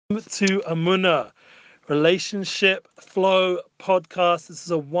To Amuna Relationship Flow podcast. This is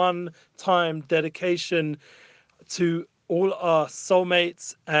a one-time dedication to all our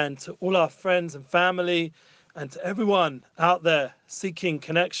soulmates and to all our friends and family and to everyone out there seeking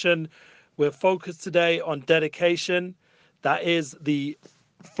connection. We're focused today on dedication. That is the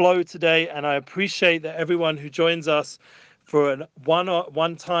flow today, and I appreciate that everyone who joins us for a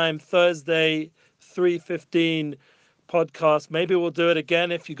one-time Thursday 3:15 podcast. Maybe we'll do it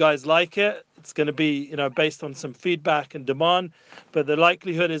again if you guys like it. It's going to be, based on some feedback and demand, but the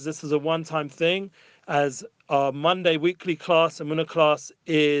likelihood is this is a one-time thing, as our Monday weekly class, Amuna class,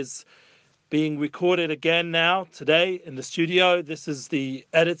 is being recorded again now today in the studio. This is the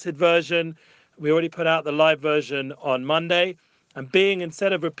edited version. We already put out the live version on Monday, and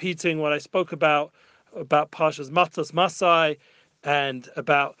instead of repeating what I spoke about Parshas Matos Masai and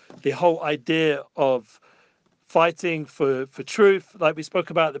about the whole idea of fighting for truth, like we spoke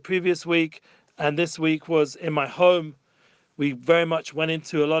about the previous week, and this week was in my home. We very much went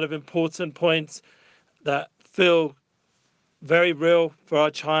into a lot of important points that feel very real for our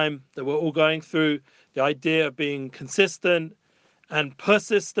time that we're all going through. The idea of being consistent and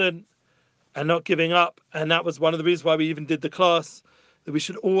persistent and not giving up. And that was one of the reasons why we even did the class, that we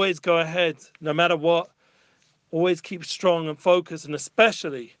should always go ahead, no matter what, always keep strong and focused, and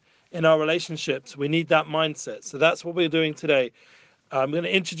especially in our relationships, we need that mindset. So that's what we're doing today. I'm going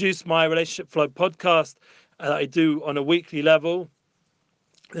to introduce my Relationship Flow podcast that I do on a weekly level.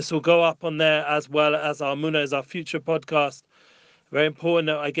 This will go up on there, as well as our Muna, as our future podcast. Very important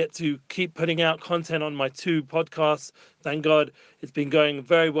that I get to keep putting out content on my two podcasts. Thank God it's been going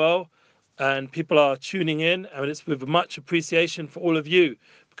very well and people are tuning in, and it's with much appreciation for all of you,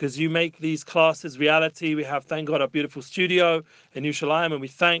 because you make these classes reality. We have, thank God, our beautiful studio in Yerushalayim, and we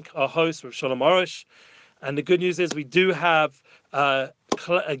thank our host, Rav Shalom Arush. And the good news is we do have a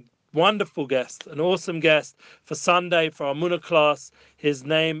wonderful guest, an awesome guest for Sunday for our Muna class. His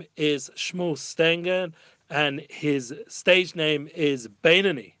name is Shmuel Stengen, and his stage name is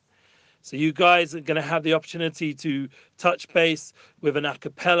Bainani. So you guys are going to have the opportunity to touch base with an a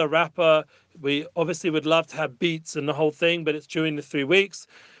cappella rapper. We obviously would love to have beats and the whole thing, but it's during the 3 weeks.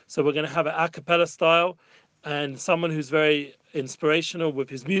 So we're going to have an a cappella style, and someone who's very inspirational with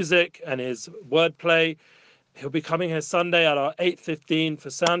his music and his wordplay. He'll be coming here Sunday at our 8:15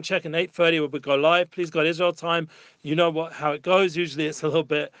 for sound check, and 8:30 we'll go live. Please God Israel time. You know how it goes. Usually it's a little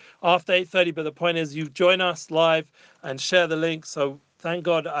bit after 8:30, but the point is you join us live and share the link. So thank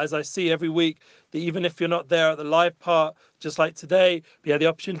God, as I see every week, that even if you're not there at the live part, just like today, we have the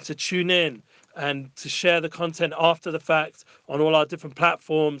opportunity to tune in and to share the content after the fact on all our different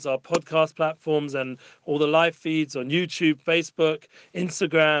platforms, our podcast platforms, and all the live feeds on YouTube, Facebook,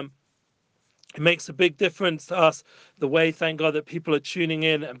 Instagram. It makes a big difference to us, the way, thank God, that people are tuning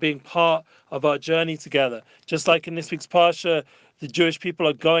in and being part of our journey together. Just like in this week's Parsha, the Jewish people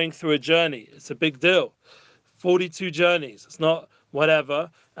are going through a journey. It's a big deal. 42 journeys. It's not whatever.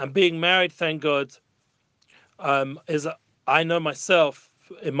 And being married, thank God, is, I know myself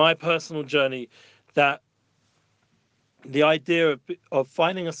in my personal journey that the idea of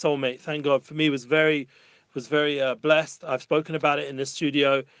finding a soulmate, thank God, for me was very blessed. I've spoken about it in the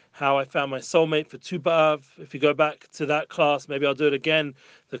studio, how I found my soulmate for Tu B'Av. If you go back to that class, maybe I'll do it again.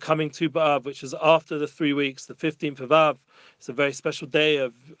 The coming Tu B'Av, which is after the 3 weeks, the 15th of Av. It's a very special day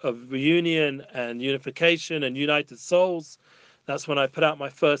of reunion and unification and united souls. That's when I put out my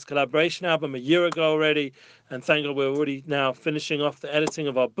first collaboration album a year ago already. And thank God we're already now finishing off the editing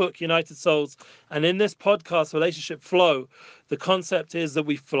of our book, United Souls. And in this podcast, Relationship Flow, the concept is that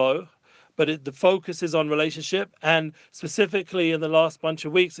we flow, but the focus is on relationship. And specifically in the last bunch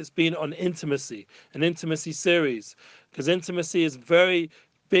of weeks, it's been on intimacy, an intimacy series, because intimacy is very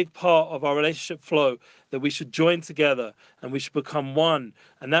big part of our relationship flow, that we should join together and we should become one.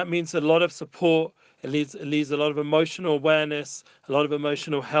 And that means a lot of support. It leads a lot of emotional awareness, a lot of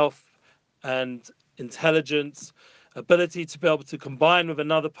emotional health and intelligence. Ability to be able to combine with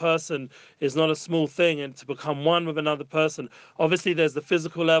another person is not a small thing, and to become one with another person. Obviously, there's the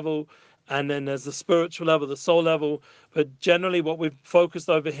physical level, and then there's the spiritual level, the soul level. But generally, what we've focused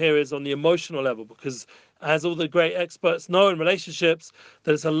over here is on the emotional level, because as all the great experts know in relationships,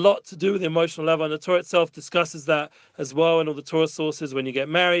 there's a lot to do with the emotional level, and the Torah itself discusses that as well in all the Torah sources. When you get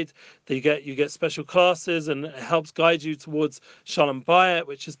married, that you get special classes, and it helps guide you towards Shalom Bayit,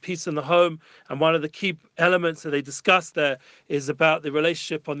 which is peace in the home. And one of the key elements that they discuss there is about the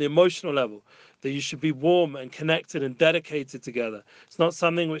relationship on the emotional level, that you should be warm and connected and dedicated together. It's not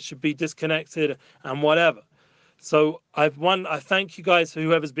something which should be disconnected and whatever. So I thank you guys for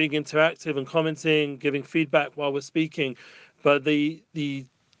whoever's being interactive and commenting, giving feedback while we're speaking. But the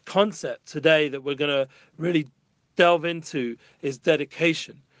concept today that we're going to really delve into is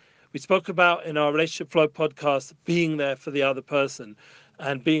dedication. We spoke about in our Relationship Flow podcast being there for the other person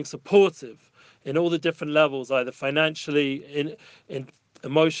and being supportive in all the different levels, either financially, in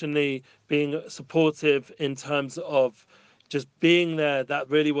emotionally, being supportive in terms of just being there. That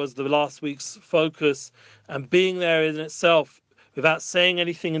really was the last week's focus, and being there in itself without saying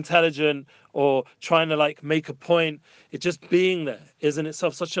anything intelligent or trying to like make a point. It just being there is in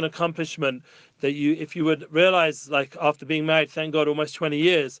itself such an accomplishment that you, if you would realize, like after being married, thank God, almost 20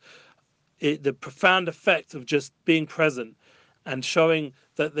 years, the profound effect of just being present and showing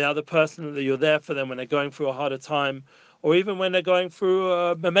that the other person, that you're there for them when they're going through a harder time, or even when they're going through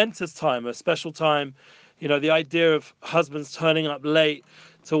a momentous time, a special time. You know, the idea of husbands turning up late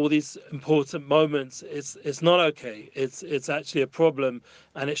to all these important moments, it's not okay. It's actually a problem,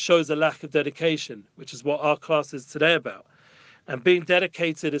 and it shows a lack of dedication, which is what our class is today about. And being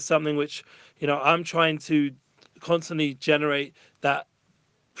dedicated is something which, you know, I'm trying to constantly generate that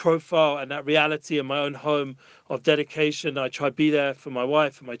profile and that reality in my own home of dedication. I try to be there for my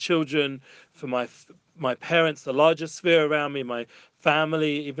wife, for my children, for my parents, the larger sphere around me, my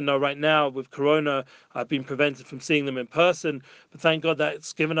family. Even though right now with Corona, I've been prevented from seeing them in person, but thank God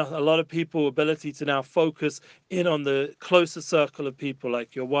that's given us a lot of people ability to now focus in on the closer circle of people,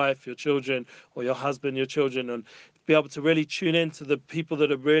 like your wife, your children, or your husband, your children, and be able to really tune in to the people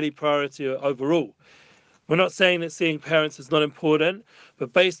that are really priority overall. We're not saying that seeing parents is not important,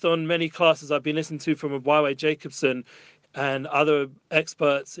 but based on many classes I've been listening to from Y.Y. Jacobson and other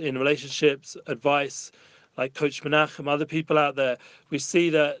experts in relationships, advice, like Coach Menachem, other people out there, we see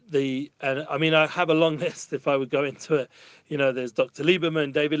that and I mean, I have a long list if I would go into it. You know, there's Dr.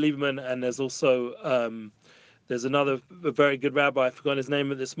 Lieberman, David Lieberman, and there's also there's another very good rabbi, I've forgotten his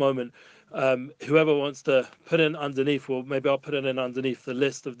name at this moment. Whoever wants to put in underneath, well, maybe I'll put it in underneath the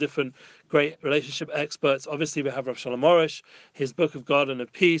list of different great relationship experts. Obviously, we have Rav Shalom Arush, his book of God and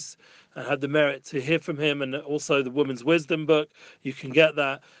of Peace, and had the merit to hear from him, and also the Woman's Wisdom book. You can get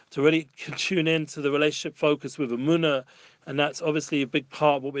that to really tune in to the relationship focus with Amuna, and that's obviously a big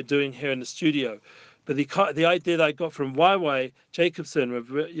part of what we're doing here in the studio. But the idea that I got from Y.Y. Jacobson,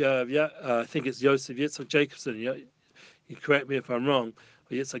 I think it's Yosef Yitzhak Jacobson, you correct me if I'm wrong,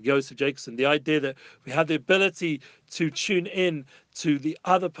 or Yitzhak Yosef Jacobson, the idea that we have the ability to tune in to the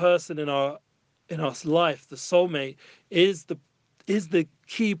other person in our life, the soulmate, is the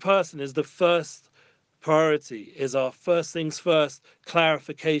key person, is the first priority, is our first things first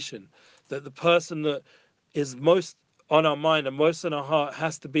clarification, that the person that is most on our mind and most in our heart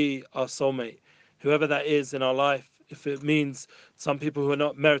has to be our soulmate, whoever that is in our life. If it means some people who are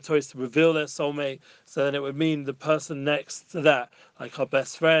not meritorious to reveal their soulmate, so then it would mean the person next to that, like our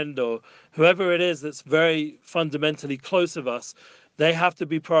best friend or whoever it is that's very fundamentally close of us, they have to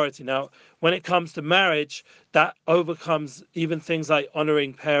be priority. Now, when it comes to marriage, that overcomes even things like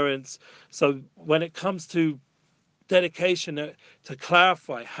honoring parents. So when it comes to dedication to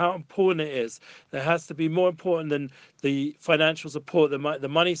clarify how important it is, there has to be more important than the financial support, the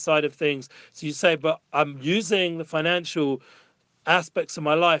money side of things. So you say, but I'm using the financial aspects of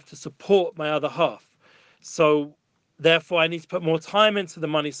my life to support my other half. So therefore, I need to put more time into the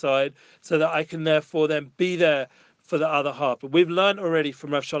money side so that I can therefore then be there for the other half. But we've learned already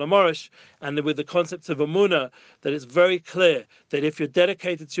from Rav Shalom Arush and with the concept of Amuna that it's very clear that if you're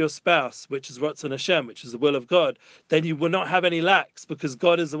dedicated to your spouse, which is Ratzon Hashem, which is the will of God, then you will not have any lacks because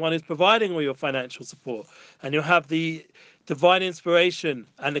God is the one who's providing all your financial support. And you'll have the divine inspiration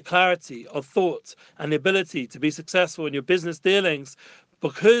and the clarity of thought and the ability to be successful in your business dealings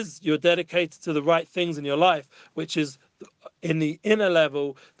because you're dedicated to the right things in your life, which is in the inner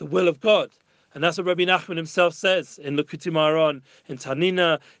level, the will of God. And that's what Rabbi Nachman himself says in Likutei Moharan, in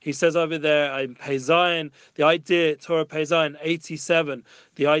Tanina. He says over there in Pei Zayin, the idea, Torah Pei Zayin 87,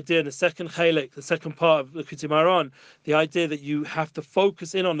 the idea in the second chelik, the second part of Likutei Moharan, the idea that you have to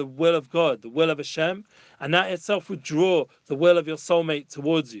focus in on the will of God, the will of Hashem, and that itself would draw the will of your soulmate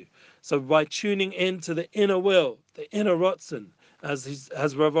towards you. So by tuning into the inner will, the inner Ratzon, as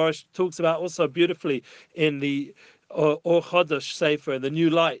Rav Arush talks about also beautifully in the Or Chodesh Sefer, the New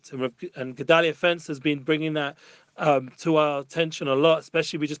Light, and Gedalia Fence has been bringing that to our attention a lot.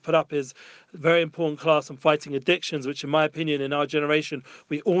 Especially, we just put up his very important class on fighting addictions, which, in my opinion, in our generation,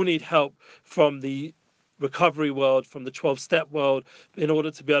 we all need help from the recovery world, from the 12-step world, in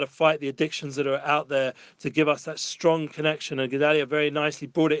order to be able to fight the addictions that are out there, to give us that strong connection. And Gedalia very nicely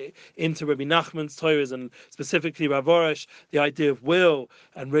brought it into Rabbi Nachman's Torahs, and specifically Rav Arush, the idea of will,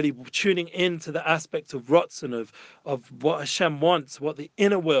 and really tuning into the aspect of Ratzon, of what Hashem wants, what the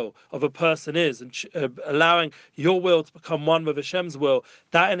inner will of a person is, and allowing your will to become one with Hashem's will.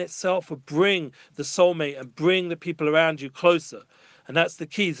 That in itself will bring the soulmate and bring the people around you closer. And that's the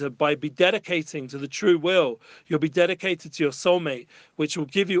key. So by be dedicating to the true will, you'll be dedicated to your soulmate, which will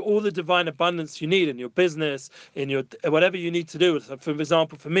give you all the divine abundance you need in your business, in your whatever you need to do. So for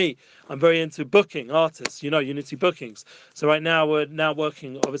example, for me, I'm very into booking artists, Unity Bookings. So right now we're now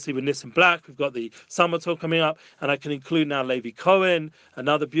working obviously with Nissan Black. We've got the summer tour coming up, and I can include now Levi Cohen,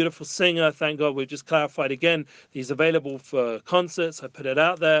 another beautiful singer. Thank God we've just clarified again. He's available for concerts. I put it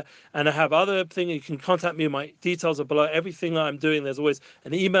out there. And I have other things. You can contact me. My details are below. Everything that I'm doing, there's always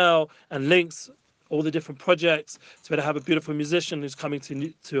an email and links, all the different projects, to be able to have a beautiful musician who's coming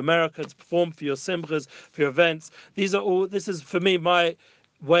to America to perform for your simchas, for your events. This is for me my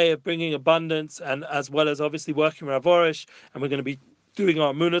way of bringing abundance, and as well as obviously working with Rav Arush, and we're going to be doing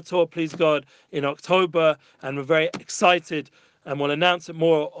our Muna tour, please God, in October, and we're very excited, and we'll announce it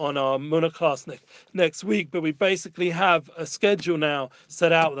more on our Muna class next week. But we basically have a schedule now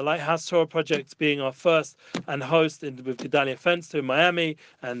set out with the Lighthouse Torah Project being our first and host with Gedalia Fenster in Miami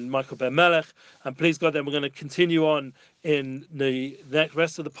and Michael Ben Melech. And please God, then we're going to continue on in the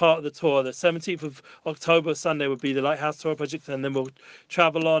rest of the part of the tour. The 17th of October, Sunday, would be the Lighthouse Torah Project, and then we'll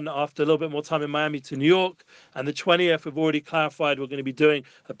travel on after a little bit more time in Miami to New York. And the 20th, we've already clarified, we're going to be doing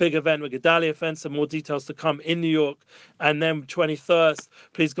a big event with Gedalia Fenster, more details to come in New York. And then 21st,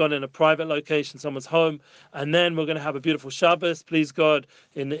 please God, in a private location, someone's home. And then we're going to have a beautiful Shabbos, please God,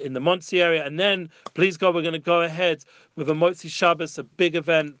 in the Monsey area. And then, please God, we're going to go ahead with a Motzi Shabbos, a big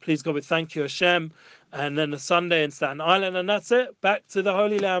event. Please God, we thank you, Hashem. And then a Sunday in Staten Island, and that's it. Back to the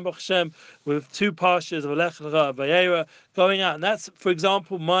Holy Land, Baruch Hashem, with 2 parshas of Lech Lecha, Vayera, going out. And that's, for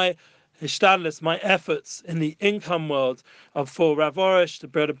example, my hishtadlus, my efforts in the income world for Rav Arush to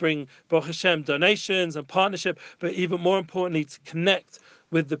be able to bring, Baruch Hashem, donations and partnership, but even more importantly, to connect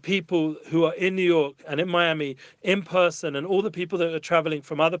with the people who are in New York and in Miami in person, and all the people that are traveling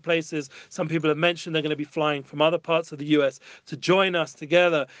from other places. Some people have mentioned they're going to be flying from other parts of the US to join us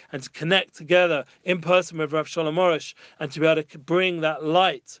together and to connect together in person with Rav Shalom Arush, and to be able to bring that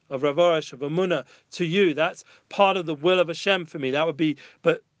light of Rav Arush, of Amunah, to you. That's part of the will of Hashem for me. That would be,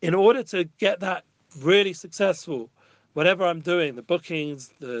 but in order to get that really successful, whatever I'm doing, the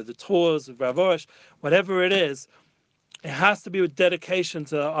bookings, the tours of Rav Arush, whatever it is, it has to be with dedication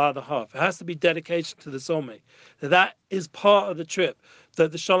to the other half. It has to be dedication to the soulmate. That is part of the trip.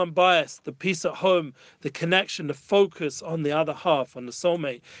 That the shalom bayis, the peace at home, the connection, the focus on the other half, on the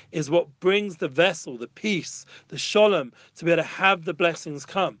soulmate, is what brings the vessel, the peace, the shalom, to be able to have the blessings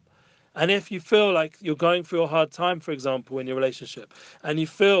come. And if you feel like you're going through a hard time, for example, in your relationship, and you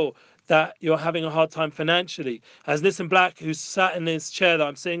feel that you're having a hard time financially, as Nissan Black, who's sat in this chair that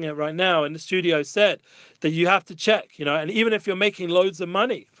I'm sitting in right now in the studio, said, that you have to check, and even if you're making loads of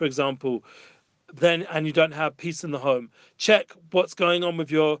money, for example, then, and you don't have peace in the home, check what's going on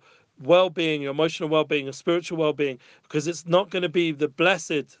with your well-being, your emotional well-being, your spiritual well-being, because it's not going to be the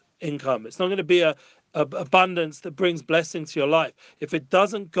blessed income. It's not going to be a abundance that brings blessing to your life if it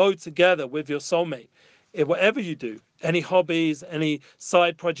doesn't go together with your soulmate. Whatever you do, any hobbies, any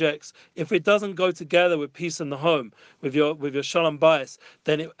side projects, if it doesn't go together with peace in the home, with your shalom bayis,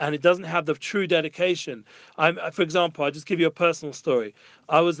 then it doesn't have the true dedication. For example, I'll just give you a personal story.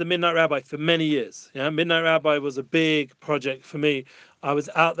 I was the Midnight Rabbi for many years. Midnight Rabbi was a big project for me. I was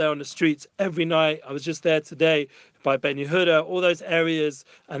out there on the streets every night. I was just there today by Ben Yehuda, all those areas,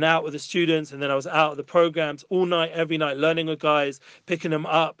 and out with the students. And then I was out at the programs all night, every night, learning with guys, picking them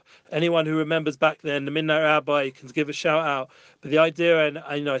up. Anyone who remembers back then, the Midnight Rabbi, can give a shout out. But the idea, and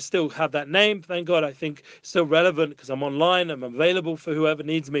I still have that name, thank God. I think it's still relevant because I'm online, I'm available for whoever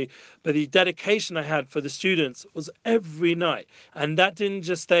needs me. But the dedication I had for the students was every night. And that didn't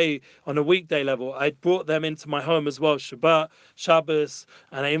just stay on a weekday level. I brought them into my home as well, Shabbat, Shabbos,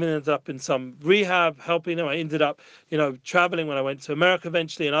 and I even ended up in some rehab, helping them. I ended up, traveling when I went to America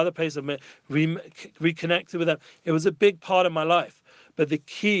eventually and other places, reconnected with them. It was a big part of my life. But the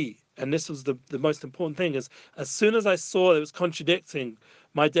key, and this was the most important thing, is as soon as I saw it was contradicting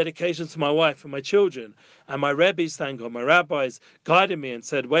my dedication to my wife and my children, and my rabbis, thank God, my rabbis guided me and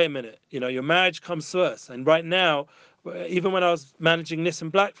said, wait a minute, your marriage comes first. And right now, even when I was managing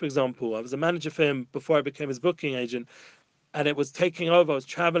Nissan Black, for example, I was a manager for him before I became his booking agent, and it was taking over. I was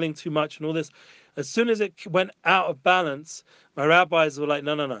traveling too much and all this. As soon as it went out of balance, my rabbis were like,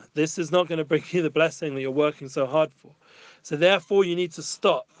 no, no, no, this is not going to bring you the blessing that you're working so hard for. So therefore, you need to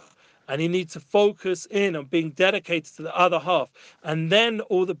stop. And you need to focus in on being dedicated to the other half. And then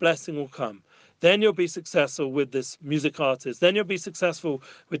all the blessing will come. Then you'll be successful with this music artist. Then you'll be successful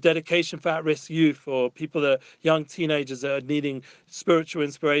with dedication for at-risk youth or people that are young teenagers that are needing spiritual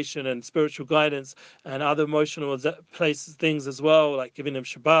inspiration and spiritual guidance and other emotional places, things as well, like giving them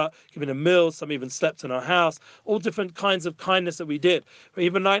Shabbat, giving them meals. Some even slept in our house. All different kinds of kindness that we did. But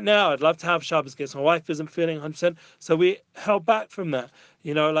even right now, I'd love to have Shabbos because my wife isn't feeling 100%. So we held back from that.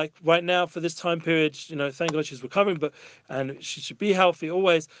 Like right now for this time period, thank God she's recovering, and she should be healthy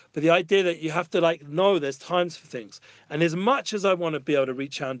always. But the idea that you have to know there's times for things. And as much as I want to be able to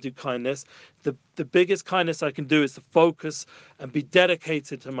reach out and do kindness, the biggest kindness I can do is to focus and be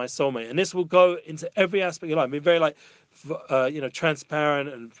dedicated to my soulmate. And this will go into every aspect of your life. I mean, very transparent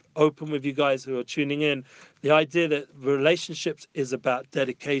and open with you guys who are tuning in. The idea that relationships is about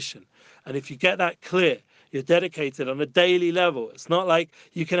dedication. And if you get that clear, you're dedicated on a daily level. It's not like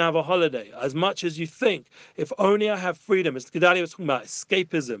you can have a holiday. As much as you think, if only I have freedom, as Gedalia was talking about,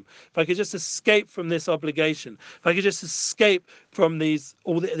 escapism. If I could just escape from this obligation, if I could just escape from this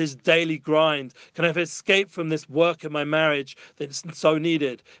daily grind, can I escape from this work in my marriage that's so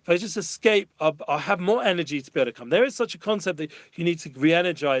needed? If I just escape, I'll have more energy to be able to come. There is such a concept that you need to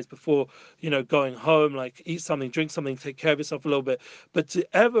re-energize before, going home, like eat something, drink something, take care of yourself a little bit. But to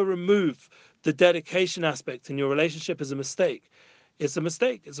ever remove the dedication aspect in your relationship is a mistake. It's a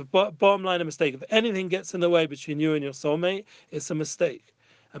mistake. It's a bottom line, a mistake. If anything gets in the way between you and your soulmate, it's a mistake.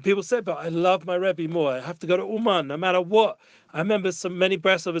 And people say, but I love my Rebbe more. I have to go to Uman no matter what. I remember many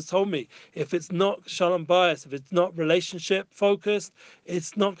Breslovers told me, if it's not Shalom Bayis, if it's not relationship focused,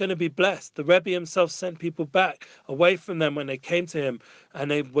 it's not going to be blessed. The Rebbe himself sent people back away from them when they came to him and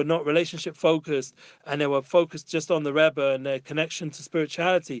they were not relationship focused and they were focused just on the Rebbe and their connection to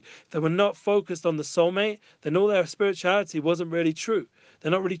spirituality. If they were not focused on the soulmate, then all their spirituality wasn't really true.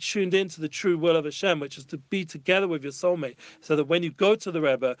 They're not really tuned into the true will of Hashem, which is to be together with your soulmate, so that when you go to the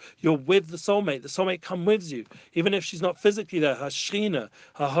Rebbe, you're with the soulmate. The soulmate comes with you. Even if she's not physically there, her Shekhinah,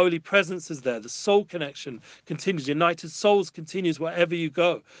 her holy presence is there. The soul connection continues. United souls continues wherever you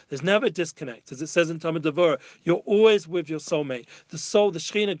go. There's never a disconnect. As it says in Talmud Devorah, you're always with your soulmate. The soul, the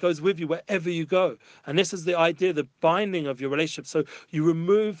Shekhinah goes with you wherever you go. And this is the idea, the binding of your relationship. So you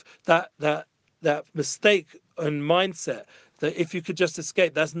remove that mistake and mindset that if you could just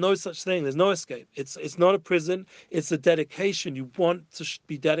escape, there's no such thing. There's no escape. It's not a prison. It's a dedication. You want to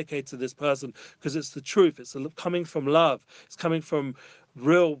be dedicated to this person because it's the truth. It's coming from love. It's coming from a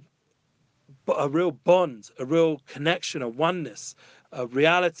real bond, a real connection, a oneness, a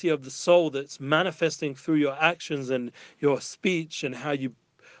reality of the soul that's manifesting through your actions and your speech and how you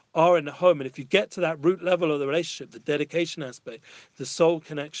are in the home. And if you get to that root level of the relationship, the dedication aspect, the soul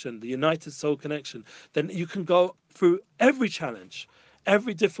connection, the united soul connection, then you can go through every challenge,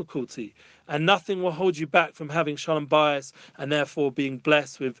 every difficulty, and nothing will hold you back from having Shalom Bayis and therefore being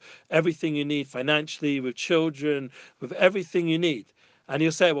blessed with everything you need financially, with children, with everything you need. And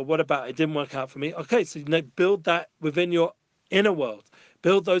you'll say, well, what about it didn't work out for me? Okay, so build that within your inner world.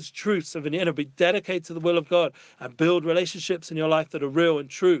 Build those truths of an inner, be dedicated to the will of God and build relationships in your life that are real and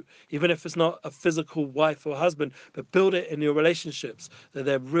true, even if it's not a physical wife or husband, but build it in your relationships, that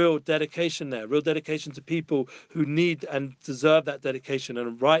there's real dedication there, real dedication to people who need and deserve that dedication and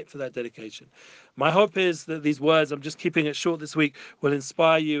are right for that dedication. My hope is that these words, I'm just keeping it short this week, will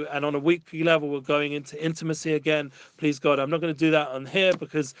inspire you. And on a weekly level, we're going into intimacy again. Please God, I'm not going to do that on here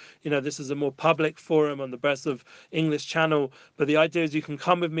because, this is a more public forum on the Breslov English channel. But the idea is you can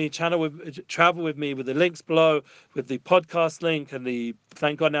come with me, travel with me with the links below, with the podcast link and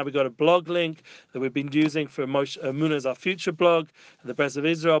thank God now we've got a blog link that we've been using for Muna's Our Future blog. And the Breslov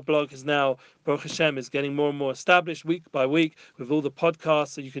Israel blog is now, Baruch Hashem, is getting more and more established week by week with all the podcasts.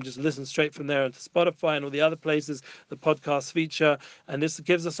 So you can just listen straight from there onto Spotify and all the other places, the podcast feature. And this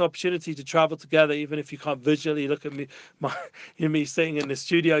gives us opportunity to travel together, even if you can't visually look at me, me sitting in the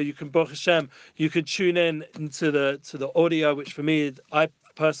studio. You can, Baruch Hashem, you could tune in into the audio, which for me, I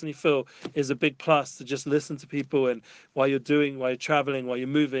personally feel is a big plus to just listen to people and while you're traveling, while you're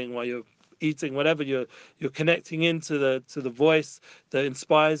moving, while you're eating, whatever you're connecting into the voice that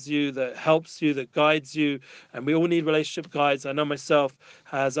inspires you, that helps you, that guides you. And we all need relationship guides. I know myself,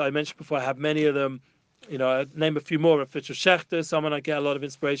 as I mentioned before, I have many of them. I name a few more. Fitcher Schechter, someone I get a lot of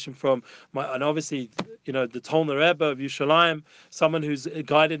inspiration from. And obviously, the Tolner Rebbe of Yerushalayim, someone who's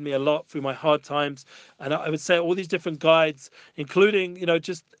guided me a lot through my hard times. And I would say all these different guides, including,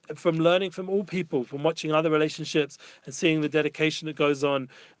 just from learning from all people, from watching other relationships and seeing the dedication that goes on,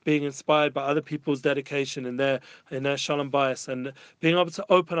 being inspired by other people's dedication in their shalom bias, and being able to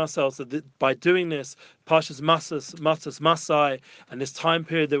open ourselves by doing this, Parshas Matas Masai, and this time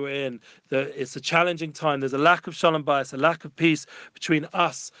period that we're in, it's a challenging time. There's a lack of shalom bias, a lack of peace between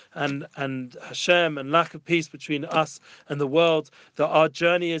us and Hashem, and lack of peace between us and the world. That our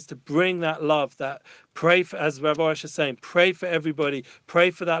journey is to bring that love, that pray for, as Rav Arush is saying, pray for everybody,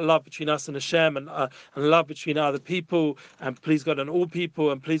 pray for that love between us and Hashem, and love between other people, and please God, and all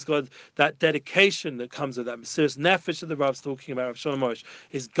people, and please God, that dedication that comes with that Mesiras Nefesh that the Rav's talking about, Rav Shalom Arush,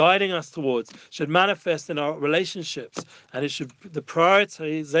 is guiding us towards, should manifest in our relationships, and it should, the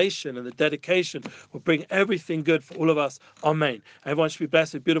prioritization and the dedication will bring everything good for all of us. Amen. Everyone should be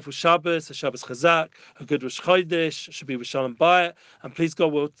blessed with beautiful Shabbos, a Shabbos Chazak, a good Rosh Chodesh, should be with Shalom Bayit, and please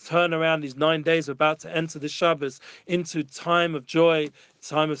God, we'll turn around these 9 days we're about to enter the Shabbos into time of joy,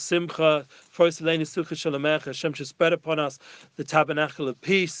 time of simcha. Hashem should spread upon us the tabernacle of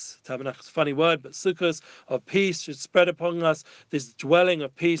peace. Tabernacle is a funny word, but sukkahs of peace should spread upon us, this dwelling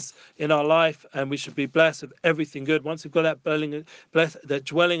of peace in our life, and we should be blessed with everything good. Once we've got that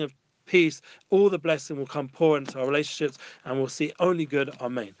dwelling of peace, all the blessing will come pour into our relationships, and we'll see only good.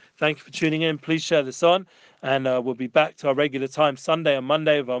 Amen. Thank you for tuning in. Please share this on, and we'll be back to our regular time Sunday and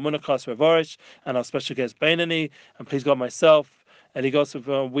Monday with our Munachas Rav Arush and our special guest Beinani, and please God, myself, Eli Goss, with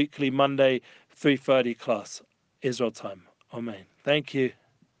our weekly Monday 3:30 class, Israel time. Amen. Thank you.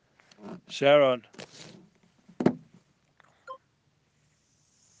 Share on.